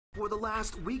For the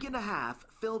last week and a half,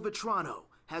 Phil Vetrano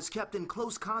has kept in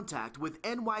close contact with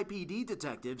NYPD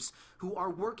detectives who are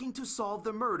working to solve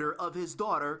the murder of his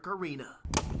daughter, Karina.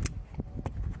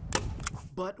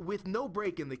 But with no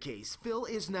break in the case, Phil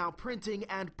is now printing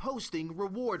and posting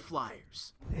reward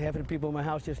flyers. Half of the people in my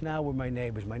house just now were my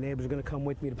neighbors. My neighbors are going to come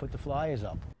with me to put the flyers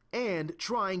up. And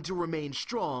trying to remain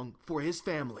strong for his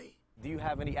family. Do you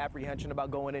have any apprehension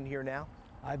about going in here now?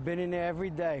 I've been in there every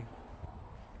day.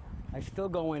 I still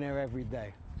go in there every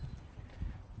day.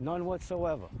 None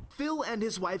whatsoever. Phil and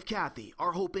his wife Cathy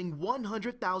are hoping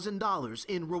 $100,000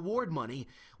 in reward money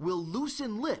will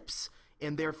loosen lips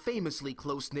in their famously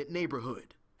close-knit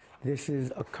neighborhood. This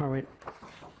is a current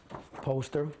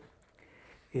poster.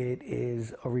 It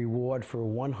is a reward for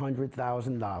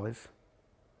 $100,000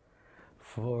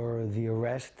 for the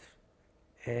arrest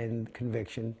and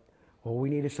conviction. All we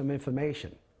need is some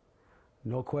information.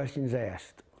 No questions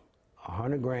asked.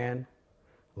 100 grand,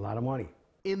 a lot of money.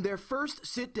 In their first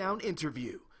sit-down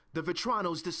interview, the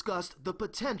Vetranos discussed the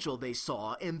potential they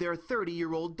saw in their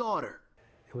 30-year-old daughter.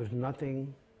 There was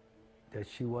nothing that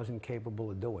she wasn't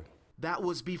capable of doing. That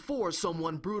was before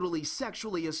someone brutally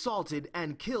sexually assaulted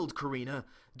and killed Karina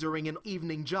during an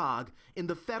evening jog in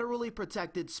the federally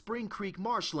protected Spring Creek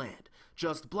marshland,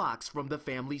 just blocks from the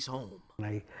family's home. And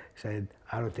I said,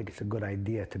 I don't think it's a good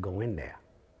idea to go in there.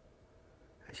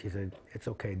 And she said, it's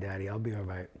okay, Daddy, I'll be all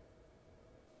right.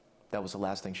 That was the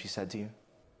last thing she said to you?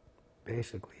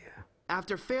 Basically, yeah.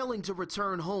 After failing to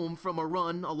return home from a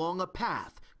run along a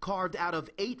path carved out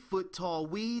of 8-foot-tall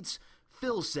weeds,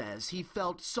 Phil says he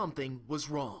felt something was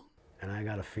wrong. And I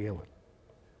got a feeling.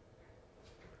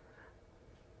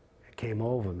 It came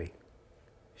over me.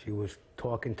 She was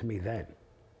talking to me then.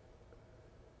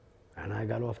 And I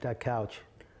got off that couch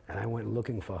and I went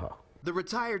looking for her. The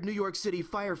retired New York City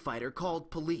firefighter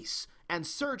called police and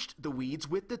searched the weeds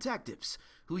with detectives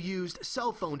who used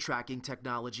cell phone tracking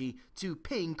technology to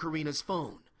ping Karina's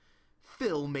phone.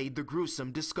 Phil made the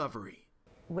gruesome discovery.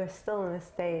 We're still in a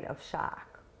state of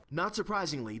shock. Not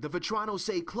surprisingly, the Vetranos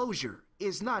say closure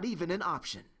is not even an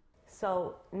option.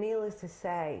 So, needless to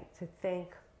say, to think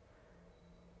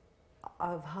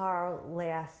of her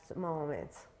last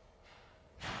moments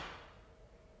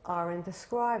are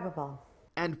indescribable.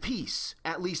 And peace,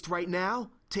 at least right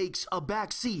now, takes a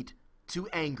back seat to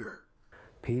anger.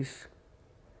 Peace,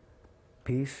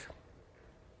 peace,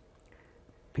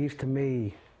 peace to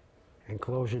me and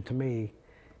closure to me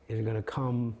is going to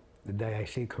come the day I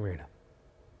see Karina.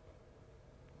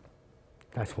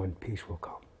 That's when peace will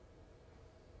come.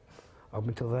 Up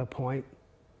until that point,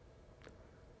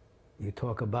 you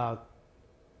talk about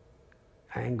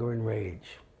anger and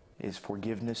rage. Is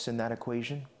forgiveness in that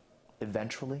equation,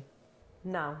 eventually?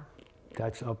 No.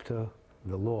 That's up to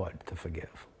the Lord to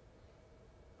forgive.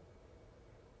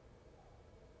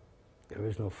 There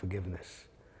is no forgiveness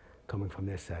coming from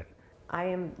this end. I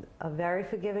am a very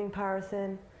forgiving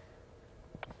person.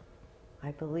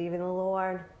 I believe in the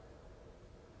Lord.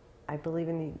 I believe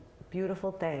in the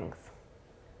beautiful things.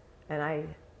 And I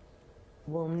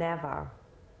will never,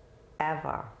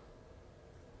 ever,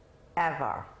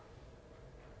 ever,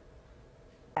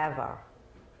 ever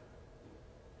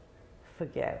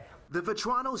forgive. The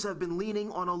Vetranos have been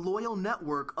leaning on a loyal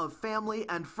network of family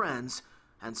and friends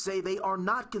and say they are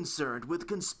not concerned with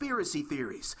conspiracy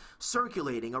theories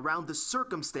circulating around the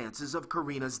circumstances of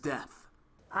Karina's death.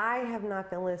 I have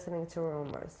not been listening to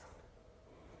rumors.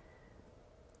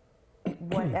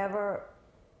 Whatever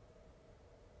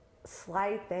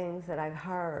slight things that I've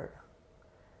heard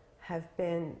have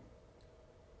been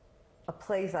a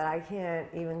place that I can't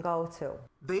even go to.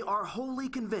 They are wholly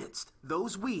convinced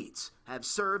those weeds have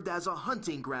served as a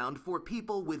hunting ground for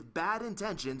people with bad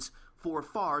intentions for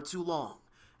far too long,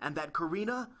 and that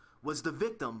Karina was the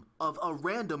victim of a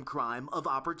random crime of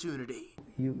opportunity.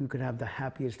 You could have the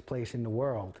happiest place in the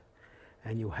world,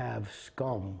 and you have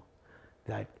scum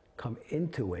that come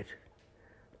into it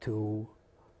to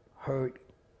hurt,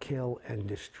 kill, and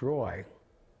destroy.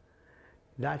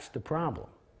 That's the problem.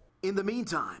 In the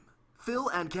meantime, Phil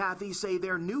and Cathy say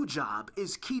their new job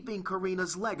is keeping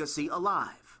Karina's legacy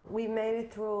alive. We made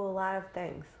it through a lot of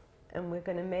things, and we're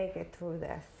going to make it through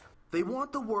this. They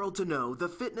want the world to know the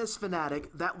fitness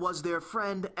fanatic that was their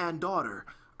friend and daughter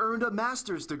earned a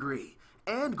master's degree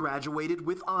and graduated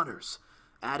with honors.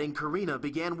 Adding Karina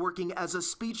began working as a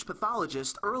speech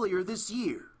pathologist earlier this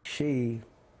year. She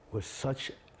was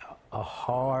such a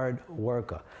hard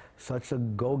worker, such a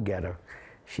go-getter.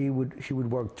 She would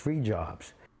work 3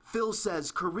 jobs. Phil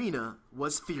says Karina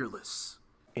was fearless.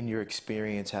 In your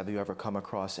experience, have you ever come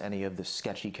across any of the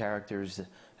sketchy characters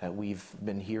that we've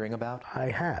been hearing about? I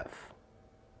have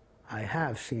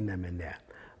seen them in there.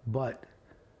 But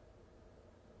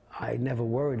I never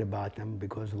worried about them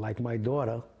because, like my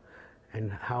daughter,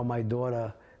 and how my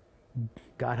daughter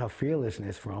got her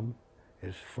fearlessness from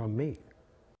is from me.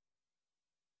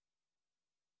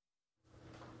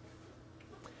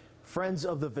 Friends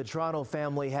of the Vetrano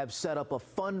family have set up a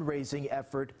fundraising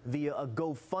effort via a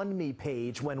GoFundMe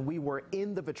page. When we were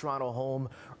in the Vetrano home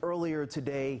earlier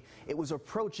today, it was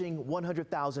approaching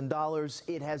 $100,000.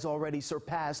 It has already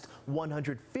surpassed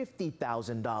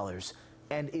 $150,000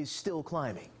 and is still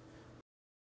climbing.